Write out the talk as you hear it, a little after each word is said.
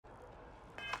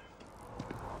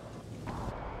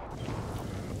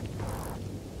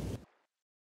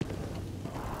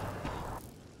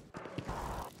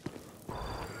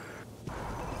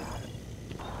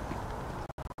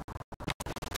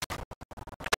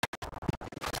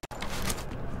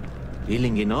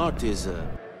Dealing in art is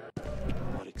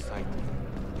more exciting.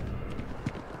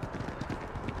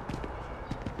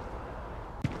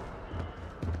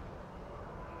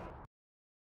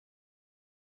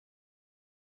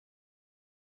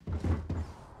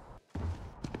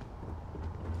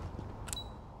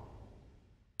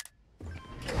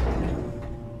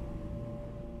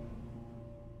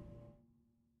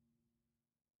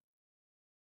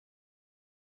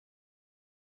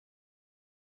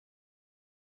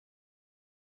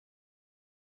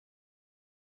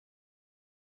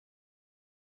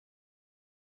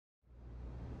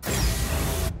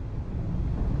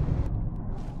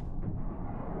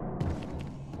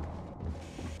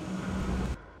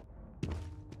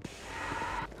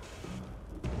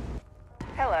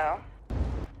 Hello.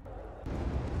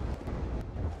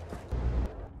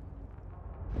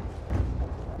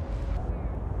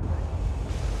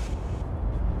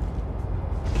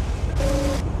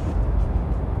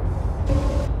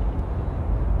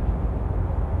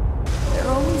 There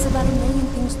are always about a million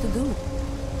things to do,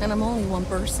 and I'm only one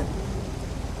person.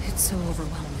 It's so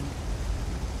overwhelming.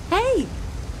 Hey!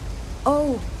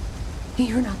 Oh,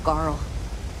 you're not Carl.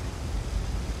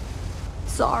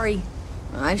 Sorry.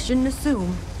 I shouldn't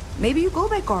assume. Maybe you go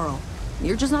by Carl.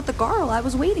 You're just not the Carl I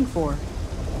was waiting for.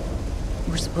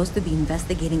 We're supposed to be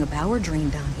investigating a power drain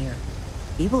down here.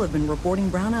 People have been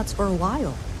reporting brownouts for a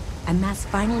while, and Mass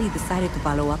finally decided to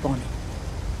follow up on it.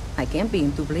 I can't be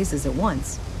in two places at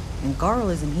once, and Carl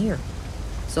isn't here.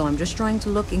 So I'm just trying to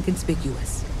look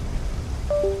inconspicuous.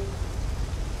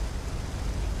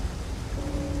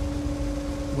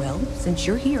 Well, since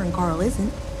you're here and Carl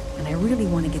isn't, and I really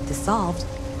want to get this solved,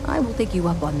 I will take you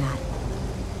up on that.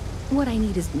 What I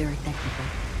need is very technical.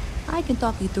 I can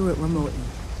talk you through it remotely.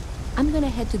 I'm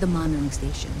gonna head to the monitoring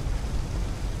station.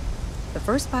 The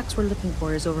first box we're looking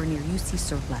for is over near UC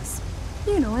Surplus.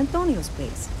 You know, Antonio's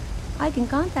place. I can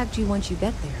contact you once you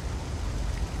get there.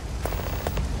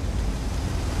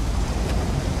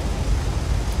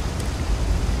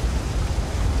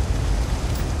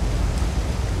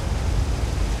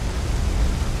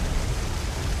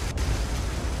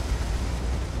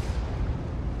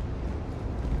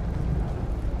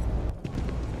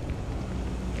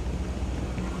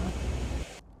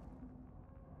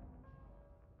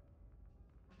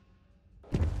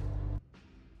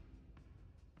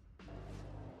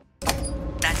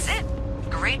 That's it.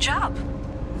 Great job.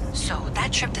 So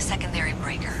that tripped the secondary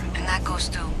breaker, and that goes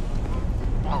to...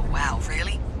 Oh wow,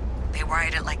 really? They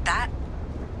wired it like that?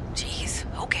 Jeez,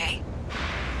 okay.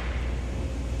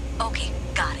 Okay,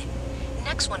 got it.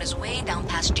 Next one is way down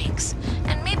past Jake's,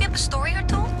 and maybe up a story or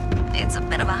two? It's a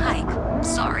bit of a hike.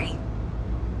 Sorry.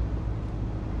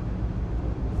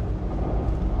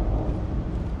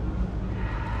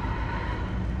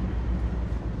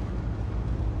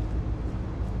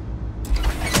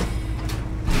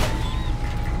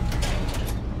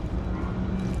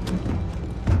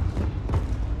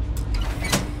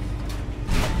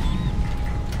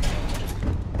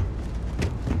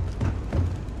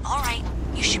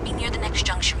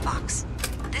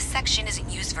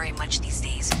 Very much these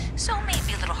days, so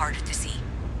maybe a little harder to see.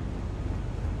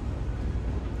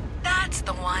 That's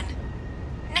the one.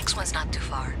 Next one's not too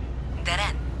far. Dead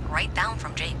end, right down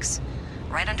from Jake's.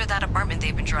 Right under that apartment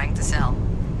they've been trying to sell.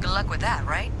 Good luck with that,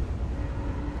 right?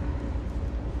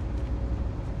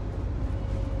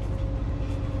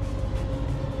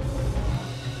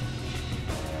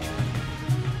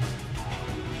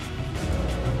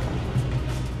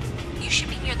 You should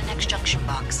be near the next junction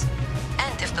box.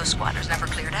 And if those squatters never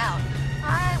cleared out,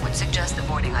 I would suggest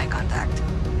avoiding eye contact.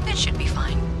 It should be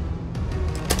fine.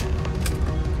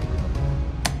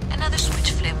 Another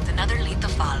switch flipped, another lead to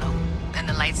follow. And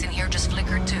the lights in here just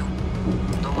flickered too.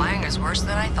 The wiring is worse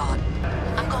than I thought.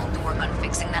 I'm going to work on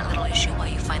fixing that little issue while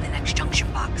you find the next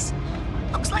junction box.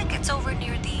 Looks like it's over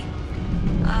near the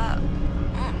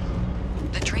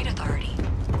Trade Authority.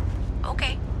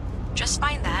 Okay, just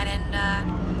find that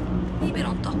and, maybe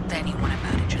don't talk to anyone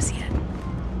about it just yet.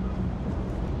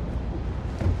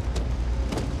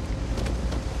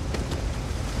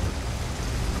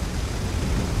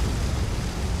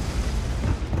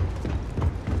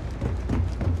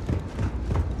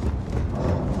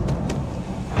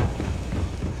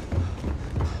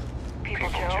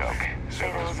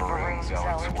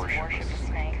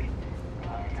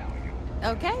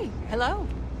 Okay, hello.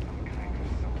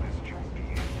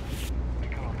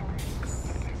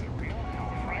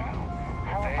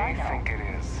 They think it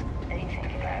is.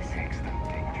 That makes them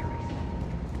dangerous.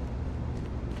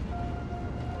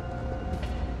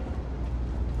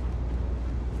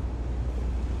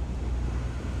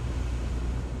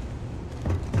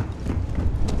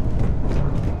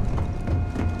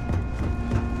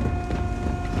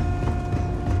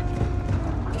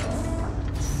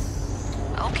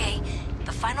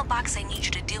 box I need you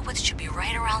to deal with should be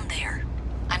right around there.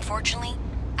 Unfortunately,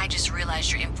 I just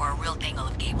realized you're in for a real tangle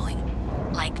of cabling.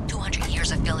 Like 200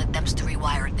 years of fill attempts to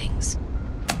rewire things.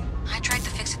 I tried to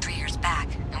fix it 3 years back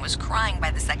and was crying by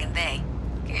the second day.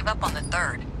 Gave up on the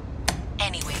third.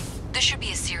 Anyway, there should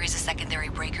be a series of secondary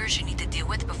breakers you need to deal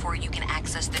with before you can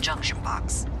access the junction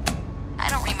box. I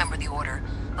don't remember the order,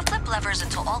 but flip levers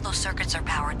until all those circuits are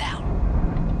powered down.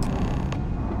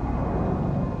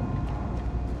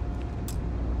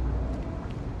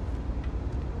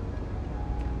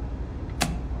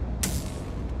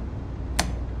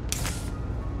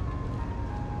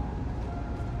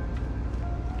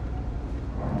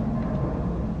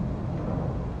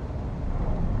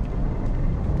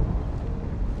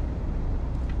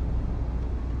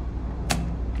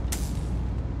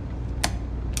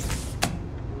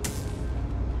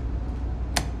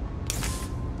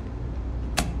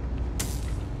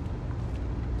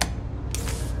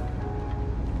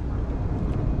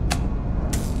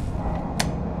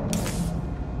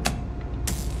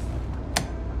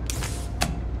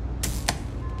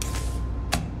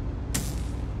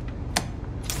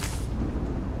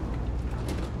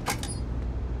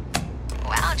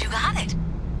 You got it.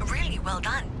 Really well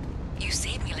done. You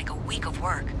saved me like a week of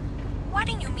work. Why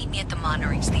didn't you meet me at the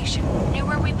monitoring station, near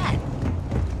where we met?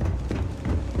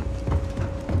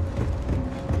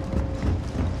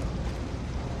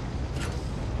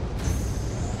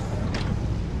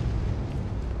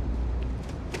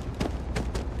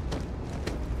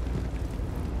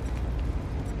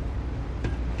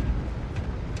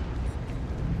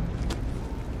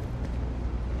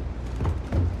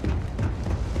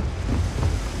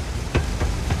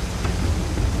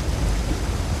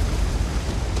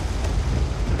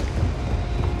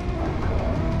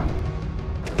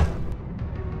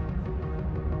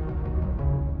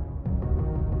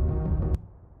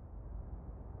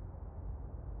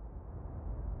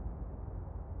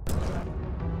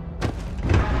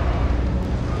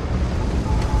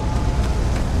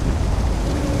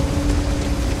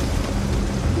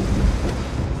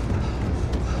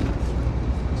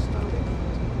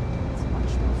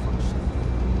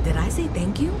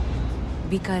 Thank you?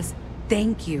 Because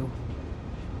thank you.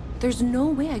 There's no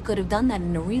way I could have done that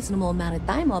in a reasonable amount of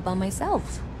time all by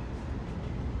myself.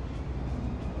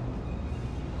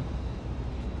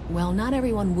 Well, not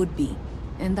everyone would be,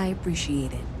 and I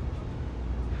appreciate it.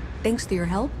 Thanks to your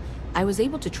help, I was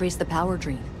able to trace the power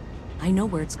drain. I know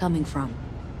where it's coming from.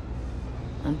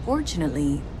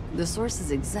 Unfortunately, the source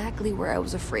is exactly where I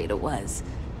was afraid it was.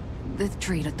 The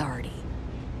Trade Authority.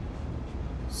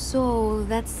 So,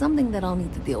 that's something that I'll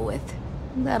need to deal with.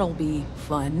 That'll be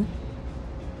fun.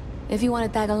 If you want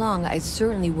to tag along, I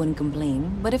certainly wouldn't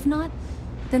complain, but if not,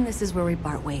 then this is where we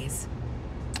part ways.